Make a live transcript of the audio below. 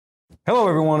Hello,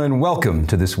 everyone, and welcome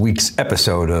to this week's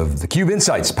episode of theCUBE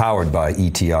Insights, powered by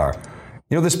ETR.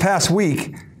 This past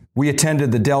week, we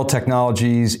attended the Dell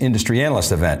Technologies Industry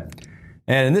Analyst event.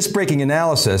 And in this breaking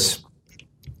analysis,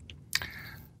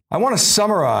 I want to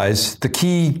summarize the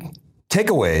key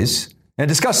takeaways and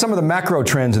discuss some of the macro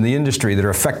trends in the industry that are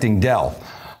affecting Dell.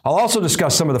 I'll also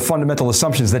discuss some of the fundamental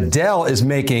assumptions that Dell is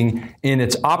making in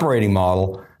its operating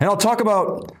model, and I'll talk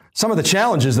about some of the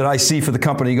challenges that I see for the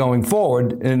company going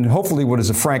forward in hopefully what is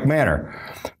a frank manner.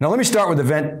 Now let me start with the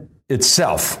event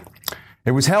itself.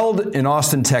 It was held in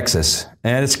Austin, Texas,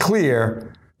 and it's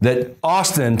clear that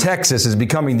Austin, Texas is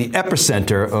becoming the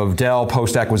epicenter of Dell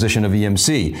post-acquisition of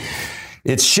EMC.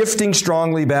 It's shifting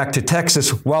strongly back to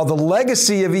Texas, while the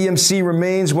legacy of EMC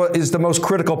remains what is the most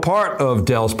critical part of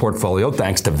Dell's portfolio,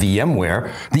 thanks to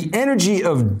VMware. The energy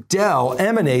of Dell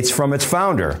emanates from its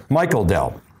founder, Michael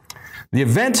Dell. The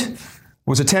event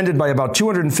was attended by about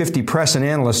 250 press and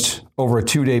analysts over a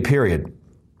 2-day period.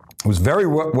 It was very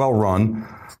well run,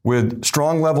 with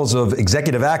strong levels of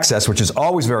executive access, which is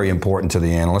always very important to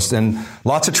the analyst, and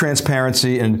lots of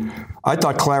transparency and, I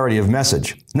thought, clarity of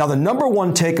message. Now, the number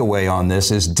one takeaway on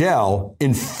this is Dell,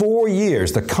 in 4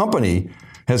 years, the company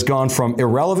has gone from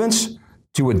irrelevance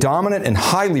to a dominant and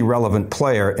highly relevant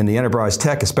player in the enterprise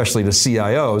tech, especially to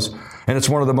CIOs. And it's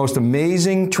one of the most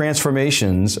amazing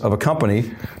transformations of a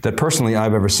company that personally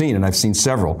I've ever seen, and I've seen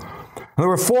several. There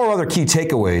were 4 other key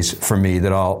takeaways for me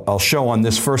that I'll show on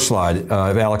this first slide,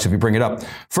 Alex, if you bring it up.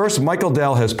 First, Michael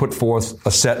Dell has put forth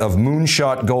a set of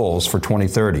moonshot goals for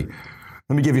 2030.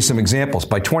 Let me give you some examples.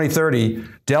 By 2030,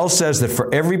 Dell says that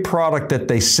for every product that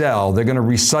they sell, they're going to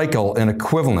recycle an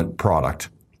equivalent product.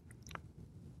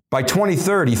 By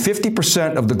 2030,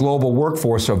 50% of the global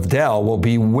workforce of Dell will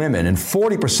be women, and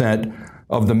 40%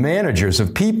 of the managers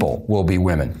of people will be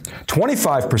women.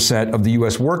 25% of the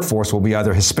U.S. workforce will be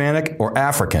either Hispanic or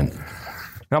African.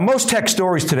 Now, most tech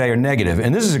stories today are negative,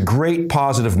 and this is a great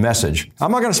positive message.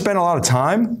 I'm not going to spend a lot of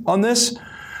time on this,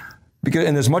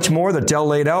 and there's much more that Dell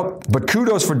laid out, but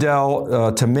kudos for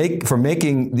Dell for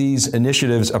making these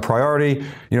initiatives a priority,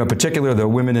 in particular the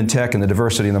women in tech and the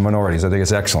diversity in the minorities. I think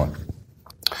it's excellent.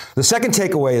 The second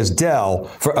takeaway is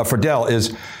for Dell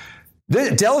is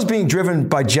Dell is being driven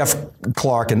by Jeff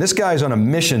Clarke, and this guy is on a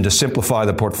mission to simplify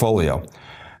the portfolio.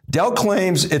 Dell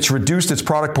claims it's reduced its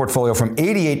product portfolio from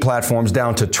 88 platforms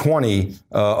down to 20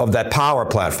 of that Power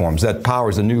platforms. That Power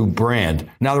is the new brand.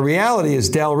 Now, the reality is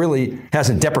Dell really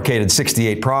hasn't deprecated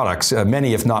 68 products.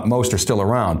 Many, if not most, are still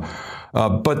around.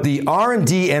 But the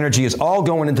R&D energy is all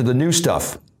going into the new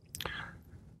stuff.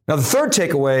 Now, the third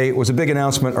takeaway was a big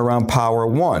announcement around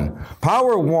Power-One.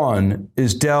 Power-One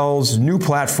is Dell's new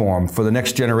platform for the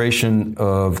next generation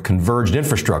of converged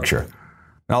infrastructure.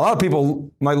 Now, a lot of people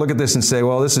might look at this and say,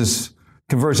 well, this is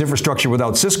converged infrastructure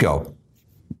without Cisco.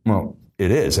 Well,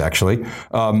 it is, actually.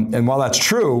 And while that's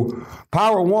true,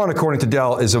 Power-One, according to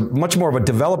Dell, is much more of a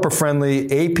developer-friendly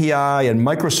API and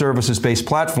microservices-based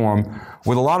platform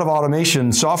with a lot of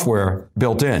automation software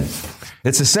built in.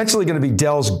 It's essentially going to be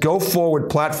Dell's go-forward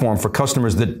platform for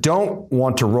customers that don't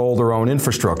want to roll their own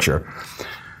infrastructure.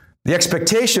 The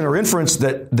expectation or inference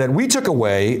that we took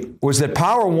away was that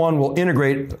Power-One will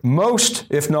integrate most,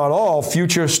 if not all,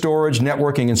 future storage,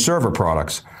 networking, and server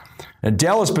products. And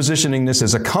Dell is positioning this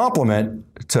as a complement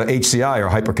to HCI, or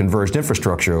hyper-converged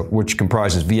infrastructure, which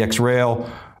comprises VxRail,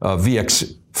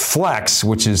 VxFlex,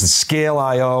 which is the Scale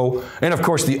I/O, and of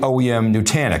course the OEM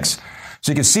Nutanix.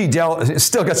 So you can see Dell has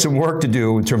still got some work to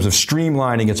do in terms of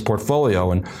streamlining its portfolio.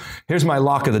 And here's my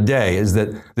lock of the day, is that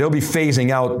they'll be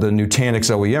phasing out the Nutanix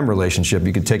OEM relationship.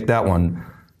 You could take that one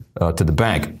to the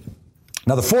bank.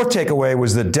 Now, the fourth takeaway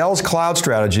was that Dell's cloud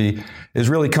strategy is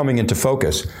really coming into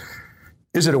focus.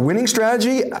 Is it a winning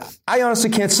strategy? I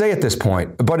honestly can't say at this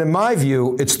point. But in my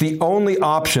view, it's the only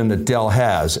option that Dell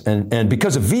has. And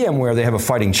because of VMware, they have a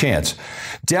fighting chance.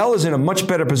 Dell is in a much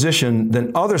better position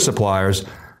than other suppliers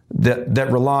that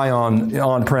rely on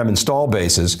on-prem install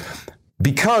bases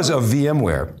because of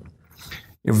VMware.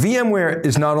 VMware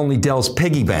is not only Dell's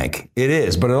piggy bank, it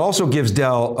is, but it also gives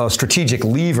Dell strategic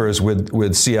levers with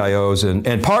CIOs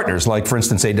and partners like, for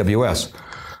instance, AWS.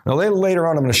 Now, later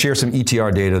on, I'm going to share some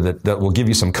ETR data that will give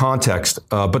you some context.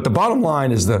 But the bottom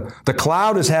line is the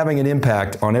cloud is having an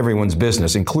impact on everyone's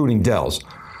business, including Dell's.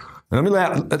 And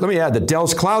let me add that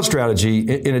Dell's cloud strategy,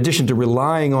 in addition to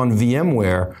relying on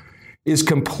VMware, is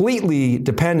completely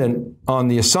dependent on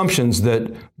the assumptions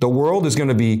that the world is going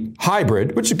to be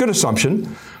hybrid, which is a good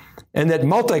assumption, and that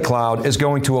multi-cloud is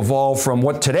going to evolve from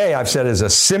what today I've said is a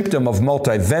symptom of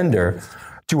multi-vendor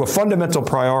to a fundamental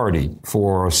priority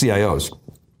for CIOs.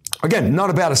 Again, not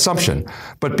a bad assumption,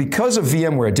 but because of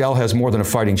VMware, Dell has more than a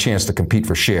fighting chance to compete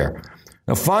for share.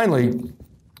 Now, finally,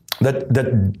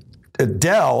 that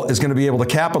Dell is going to be able to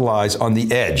capitalize on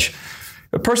the edge.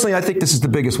 Personally, I think this is the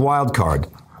biggest wild card.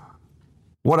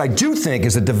 What I do think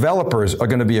is that developers are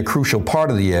going to be a crucial part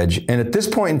of the edge, and at this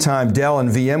point in time, Dell and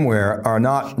VMware are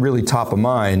not really top of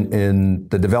mind in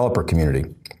the developer community.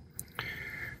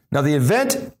 Now, the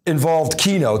event involved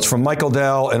keynotes from Michael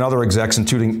Dell and other execs,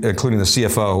 including the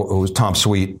CFO, who was Tom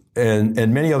Sweet, and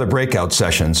many other breakout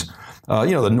sessions,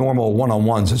 the normal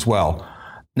one-on-ones as well.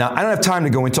 Now, I don't have time to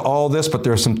go into all this, but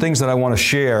there are some things that I want to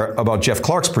share about Jeff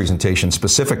Clarke's presentation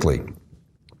specifically.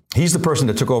 He's the person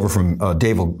that took over from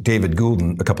David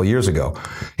Goulden a couple of years ago.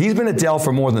 He's been at Dell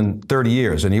for more than 30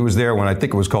 years, and he was there when I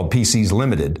think it was called PCs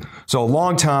Limited. So a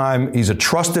long time. He's a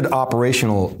trusted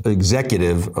operational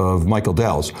executive of Michael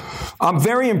Dell's. I'm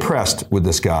very impressed with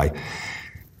this guy.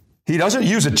 He doesn't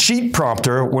use a cheat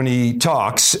prompter when he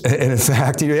talks, and in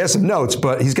fact, he has some notes,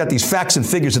 but he's got these facts and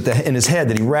figures in his head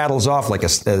that he rattles off like a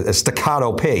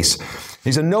staccato pace.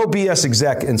 He's a no BS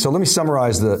exec, and so let me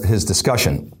summarize his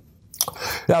discussion.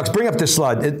 Alex, bring up this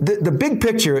slide. The big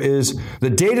picture is the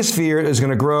data sphere is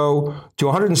going to grow to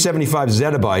 175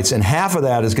 zettabytes, and half of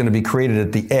that is going to be created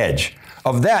at the edge.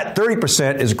 Of that,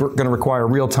 30% is going to require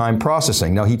real-time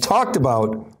processing. Now, he talked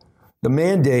about the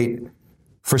mandate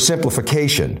for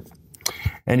simplification,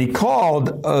 and he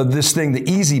called this thing the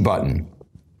easy button.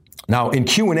 Now, in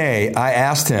Q&A, I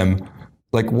asked him,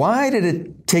 why did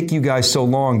it take you guys so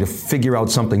long to figure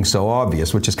out something so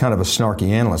obvious, which is kind of a snarky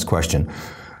analyst question.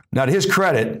 Now, to his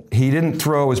credit, he didn't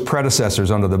throw his predecessors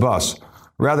under the bus.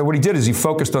 Rather, what he did is he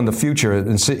focused on the future,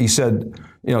 and he said,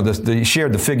 he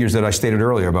shared the figures that I stated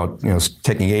earlier about,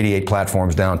 taking 88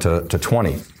 platforms down to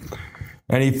 20.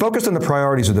 And he focused on the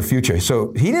priorities of the future.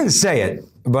 So he didn't say it,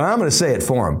 but I'm going to say it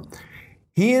for him.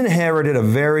 He inherited a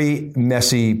very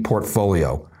messy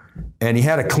portfolio, and he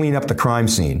had to clean up the crime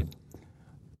scene.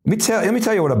 Let me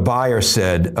tell you what a buyer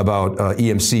said about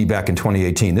EMC back in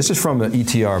 2018. This is from the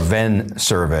ETR Venn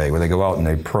survey, where they go out and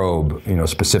they probe,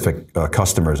 specific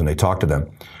customers, and they talk to them.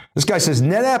 This guy says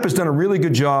NetApp has done a really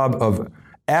good job of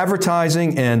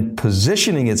advertising and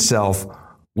positioning itself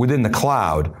within the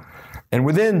cloud and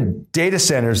within data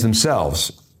centers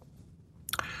themselves.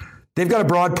 They've got a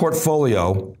broad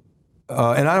portfolio.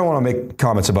 And I don't want to make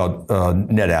comments about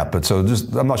NetApp, but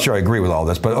I'm not sure I agree with all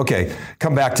this, but okay,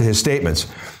 come back to his statements.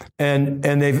 And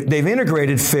they've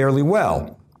integrated fairly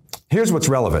well. Here's what's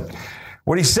relevant.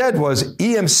 What he said was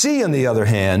EMC, on the other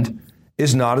hand,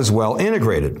 is not as well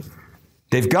integrated.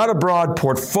 They've got a broad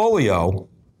portfolio,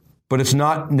 but it's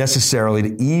not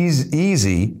necessarily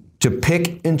easy to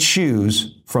pick and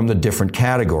choose from the different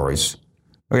categories.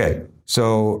 Okay,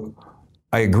 so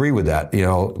I agree with that.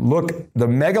 Look, the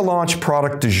mega launch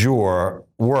product du jour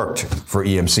worked for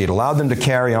EMC. It allowed them to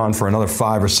carry on for another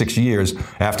 5 or 6 years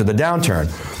after the downturn.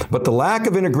 But the lack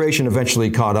of integration eventually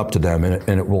caught up to them,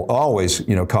 and it will always,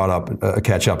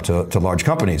 catch up to large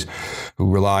companies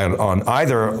who rely on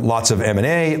either lots of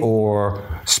M&A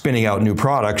or spinning out new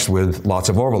products with lots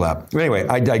of overlap. Anyway,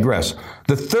 I digress.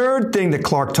 The third thing that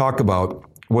Clarke talked about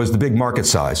was the big market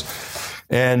size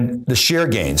and the share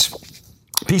gains.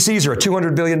 PCs are a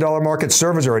 $200 billion market,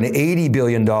 servers are an $80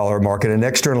 billion market, and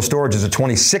external storage is a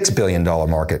 $26 billion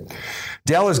market.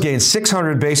 Dell has gained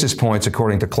 600 basis points,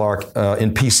 according to Clarke,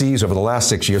 in PCs over the last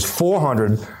 6 years.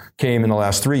 400 came in the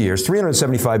last 3 years,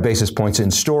 375 basis points in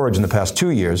storage in the past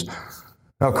 2 years.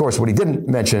 Now, of course, what he didn't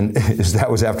mention is that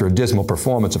was after a dismal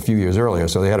performance a few years earlier,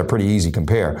 so they had a pretty easy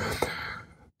compare.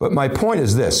 But my point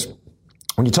is this.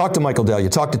 When you talk to Michael Dell, you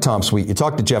talk to Tom Sweet, you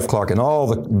talk to Jeff Clarke, and all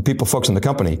the folks in the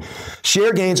company,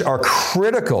 share gains are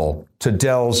critical to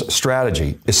Dell's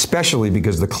strategy, especially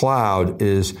because the cloud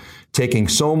is taking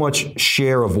so much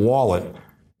share of wallet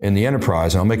in the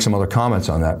enterprise, and I'll make some other comments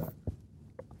on that.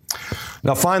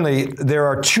 Now, finally, there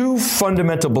are two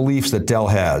fundamental beliefs that Dell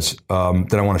has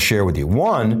that I want to share with you.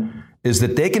 One is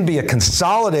that they can be a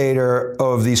consolidator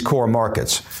of these core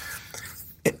markets.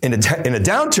 In a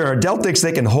downturn, Dell thinks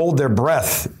they can hold their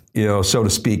breath, so to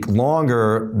speak,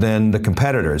 longer than the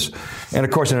competitors. And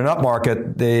of course, in an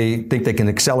upmarket, they think they can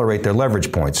accelerate their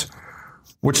leverage points,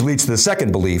 which leads to the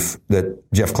second belief that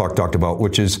Jeff Clarke talked about,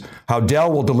 which is how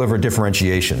Dell will deliver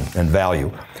differentiation and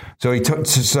value. So he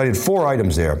cited 4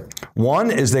 items there.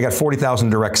 One is they got 40,000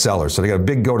 direct sellers, so they got a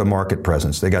big go-to-market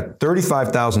presence. They got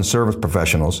 35,000 service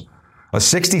professionals, a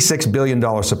 $66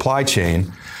 billion supply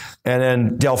chain, and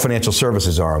then Dell Financial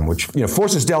Services arm, which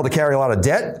forces Dell to carry a lot of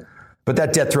debt, but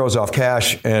that debt throws off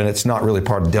cash, and it's not really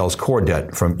part of Dell's core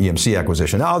debt from EMC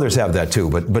acquisition. Now, others have that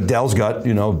too, but Dell's got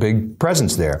big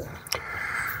presence there.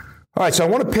 All right, so I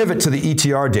want to pivot to the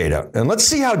ETR data, and let's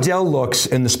see how Dell looks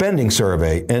in the spending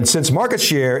survey. And since market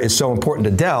share is so important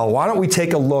to Dell, why don't we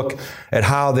take a look at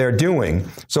how they're doing?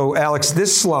 So, Alex,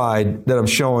 this slide that I'm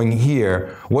showing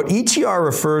here, what ETR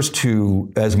refers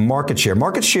to as market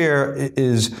share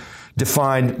is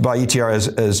defined by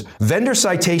ETR as vendor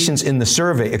citations in the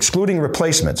survey, excluding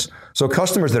replacements. So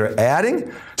customers that are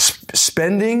adding,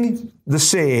 spending the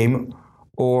same,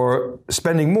 or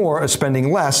spending more or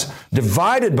spending less,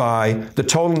 divided by the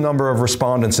total number of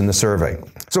respondents in the survey.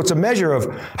 So it's a measure of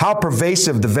how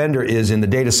pervasive the vendor is in the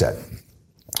data set.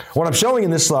 What I'm showing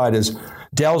in this slide is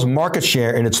Dell's market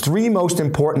share in its three most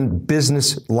important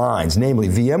business lines, namely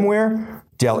VMware,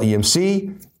 Dell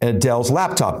EMC, and Dell's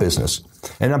laptop business.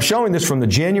 And I'm showing this from the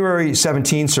January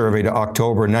 17 survey to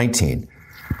October 19.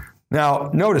 Now,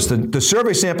 notice the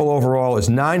survey sample overall is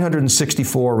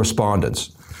 964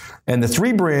 respondents. And the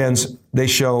three brands, they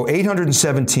show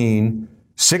 817,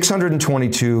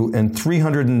 622, and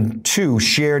 302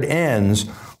 shared ends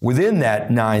within that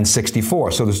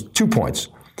 964. So there's 2 points.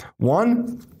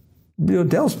 One,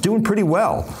 Dell's doing pretty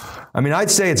well. I mean, I'd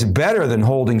say it's better than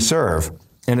holding serve.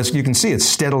 And as you can see, it's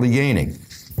steadily gaining.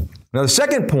 Now, the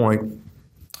second point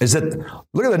is that,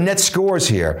 look at the net scores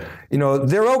here.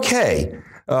 They're okay,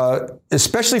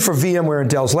 especially for VMware and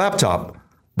Dell's laptop.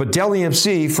 But Dell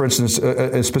EMC, for instance,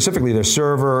 specifically their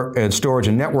server and storage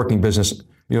and networking business,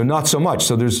 not so much.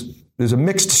 So there's a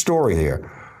mixed story here.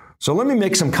 So let me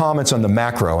make some comments on the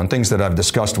macro and things that I've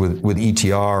discussed with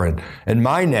ETR and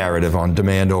my narrative on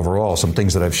demand overall, some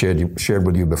things that I've shared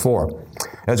with you before.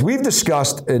 As we've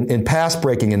discussed in past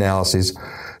breaking analyses,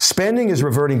 spending is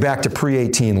reverting back to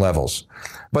pre-18 levels,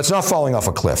 but it's not falling off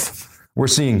a cliff. We're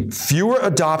seeing fewer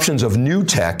adoptions of new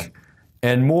tech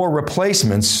and more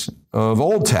replacements of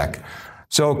old tech.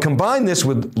 So combine this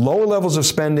with lower levels of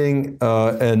spending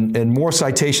and more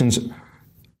citations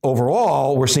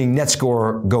overall, we're seeing net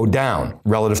score go down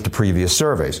relative to previous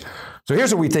surveys. So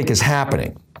here's what we think is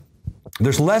happening.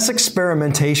 There's less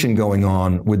experimentation going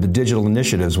on with the digital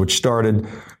initiatives, which started,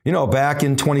 back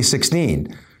in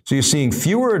 2016. So you're seeing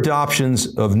fewer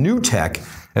adoptions of new tech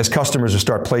as customers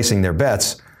start placing their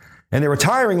bets, and they're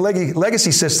retiring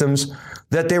legacy systems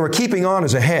that they were keeping on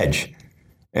as a hedge.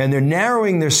 And they're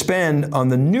narrowing their spend on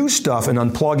the new stuff and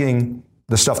unplugging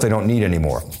the stuff they don't need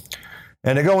anymore.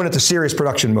 And they're going into serious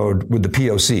production mode with the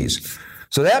POCs.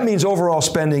 So that means overall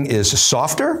spending is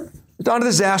softer. It's not a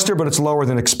disaster, but it's lower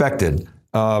than expected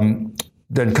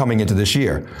than coming into this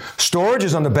year. Storage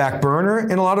is on the back burner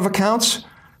in a lot of accounts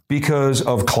because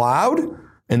of cloud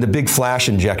and the big flash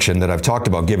injection that I've talked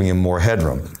about, giving them more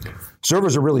headroom.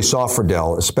 Servers are really soft for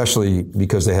Dell, especially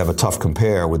because they have a tough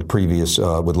compare with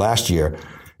with last year.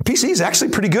 PC is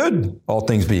actually pretty good, all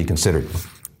things being considered.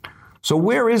 So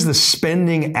where is the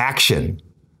spending action?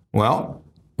 Well,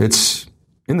 it's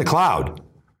in the cloud.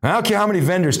 I don't care how many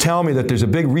vendors tell me that there's a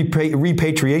big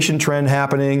repatriation trend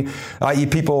happening, i.e.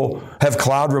 people have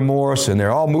cloud remorse and they're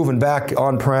all moving back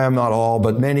on-prem, not all,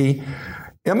 but many.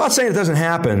 I'm not saying it doesn't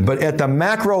happen, but at the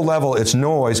macro level, it's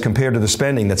noise compared to the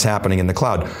spending that's happening in the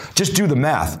cloud. Just do the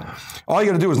math. All you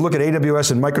got to do is look at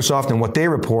AWS and Microsoft and what they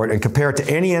report and compare it to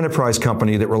any enterprise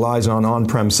company that relies on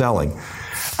on-prem selling.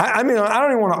 I mean, I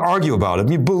don't even want to argue about it.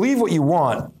 You believe what you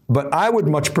want, but I would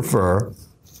much prefer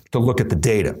to look at the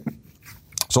data.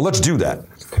 So let's do that.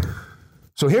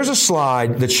 So here's a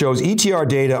slide that shows ETR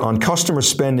data on customer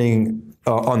spending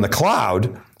on the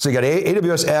cloud. So you got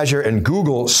AWS, Azure, and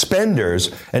Google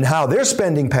spenders and how their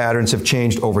spending patterns have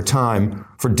changed over time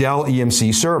for Dell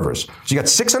EMC servers. So you got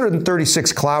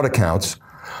 636 cloud accounts,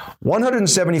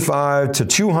 175 to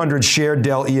 200 shared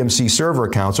Dell EMC server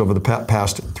accounts over the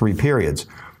past 3 periods.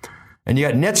 And you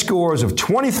got net scores of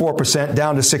 24%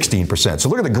 down to 16%. So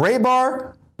look at the gray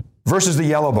bar versus the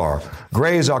yellow bar.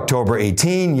 Gray is October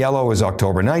 18, yellow is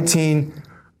October 19.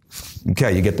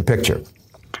 Okay, you get the picture.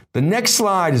 The next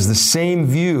slide is the same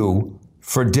view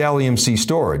for Dell EMC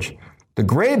storage. The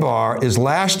gray bar is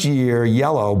last year,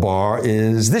 yellow bar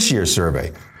is this year's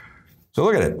survey. So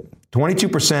look at it,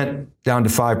 22% down to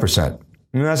 5%.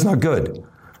 That's not good.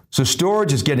 So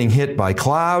storage is getting hit by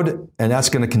cloud, and that's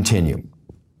going to continue.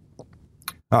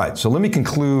 All right, so let me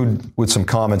conclude with some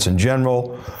comments in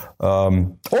general.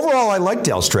 Overall, I like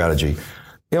Dell's strategy.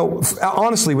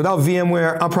 Honestly, without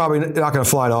VMware, I'm probably not going to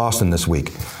fly to Austin this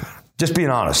week. Just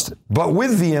being honest. But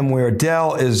with VMware,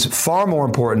 Dell is far more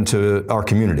important to our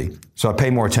community, so I pay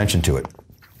more attention to it.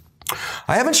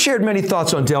 I haven't shared many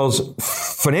thoughts on Dell's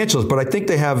financials, but I think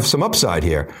they have some upside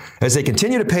here. As they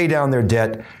continue to pay down their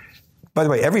debt, by the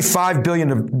way, every $5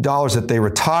 billion that they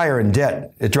retire in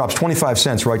debt, it drops 25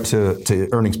 cents right to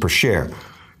earnings per share.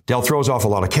 Dell throws off a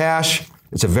lot of cash,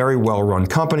 It's a very well-run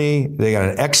company. They got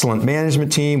an excellent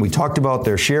management team. We talked about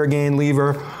their share gain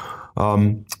lever.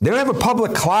 They don't have a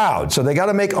public cloud, so they got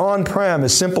to make on-prem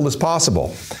as simple as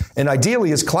possible, and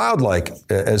ideally as cloud-like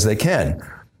as they can.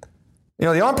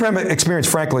 The on-prem experience,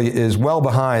 frankly, is well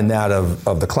behind that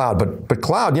of the cloud, but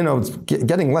cloud, it's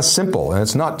getting less simple, and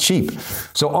it's not cheap.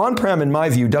 So on-prem, in my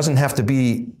view, doesn't have to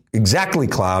be exactly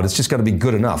cloud. It's just got to be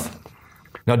good enough.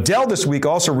 Now, Dell this week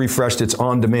also refreshed its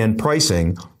on-demand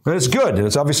pricing, and it's good, and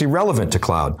it's obviously relevant to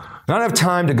cloud. I don't have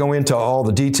time to go into all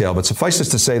the detail, but suffice it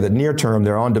to say that near term,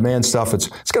 their on-demand stuff, it's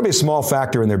going to be a small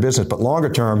factor in their business, but longer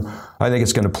term, I think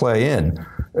it's going to play in,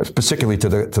 particularly to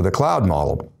the cloud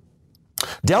model.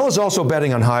 Dell is also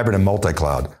betting on hybrid and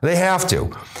multi-cloud. They have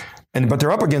to, but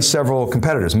they're up against several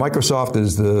competitors. Microsoft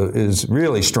is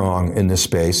really strong in this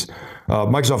space.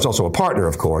 Microsoft's also a partner,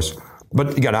 of course,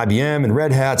 but you got IBM and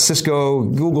Red Hat, Cisco,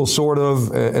 Google, sort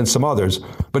of, and some others.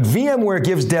 But VMware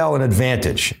gives Dell an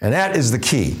advantage, and that is the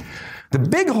key. The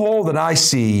big hole that I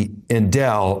see in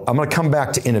Dell, I'm going to come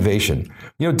back to innovation.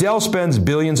 Dell spends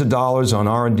billions of dollars on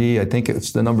R&D. I think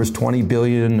the number's $20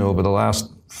 billion over the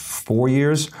last 4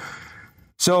 years.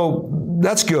 So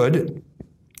that's good.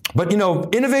 But,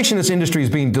 innovation in this industry is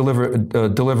being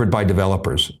delivered by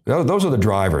developers. Those are the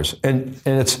drivers. And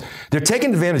they're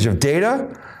taking advantage of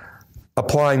data,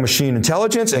 applying machine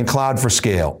intelligence, and cloud for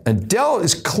scale. And Dell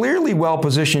is clearly well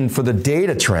positioned for the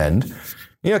data trend.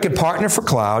 It can partner for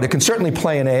cloud. It can certainly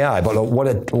play in AI. But what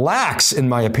it lacks, in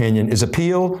my opinion, is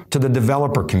appeal to the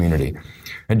developer community.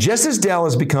 And just as Dell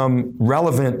has become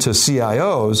relevant to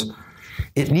CIOs,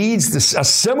 it needs a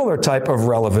similar type of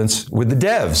relevance with the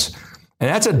devs. And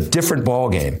that's a different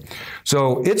ballgame.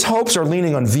 So its hopes are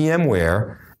leaning on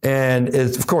VMware and,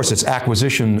 of course, its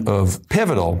acquisition of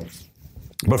Pivotal.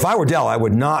 But if I were Dell, I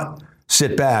would not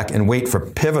sit back and wait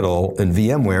for Pivotal and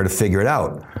VMware to figure it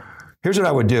out. Here's what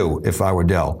I would do if I were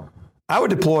Dell. I would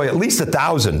deploy at least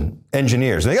 1,000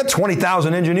 engineers. They got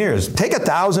 20,000 engineers. Take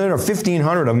 1,000 or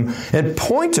 1,500 of them and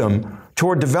point them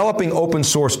toward developing open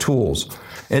source tools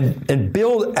and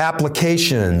build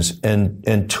applications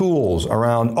and tools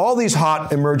around all these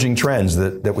hot emerging trends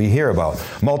that we hear about.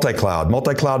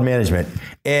 Multi-cloud management,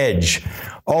 edge,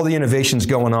 all the innovations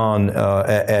going on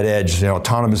at edge,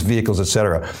 autonomous vehicles, et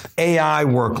cetera. AI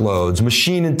workloads,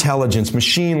 machine intelligence,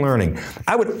 machine learning.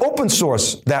 I would open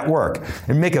source that work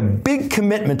and make a big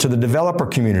commitment to the developer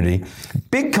community,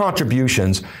 big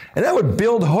contributions, and that would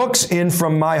build hooks in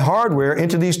from my hardware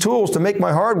into these tools to make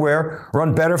my hardware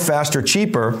run better, faster,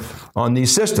 cheaper on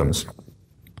these systems.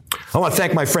 I want to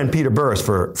thank my friend Peter Burris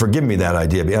for giving me that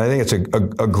idea. I think it's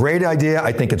a great idea.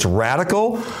 I think it's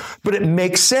radical, but it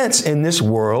makes sense in this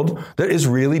world that is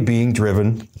really being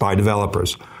driven by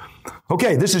developers.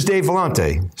 Okay, this is Dave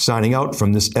Vellante signing out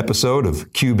from this episode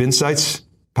of Cube Insights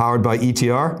powered by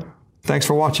ETR. Thanks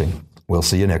for watching. We'll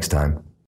see you next time.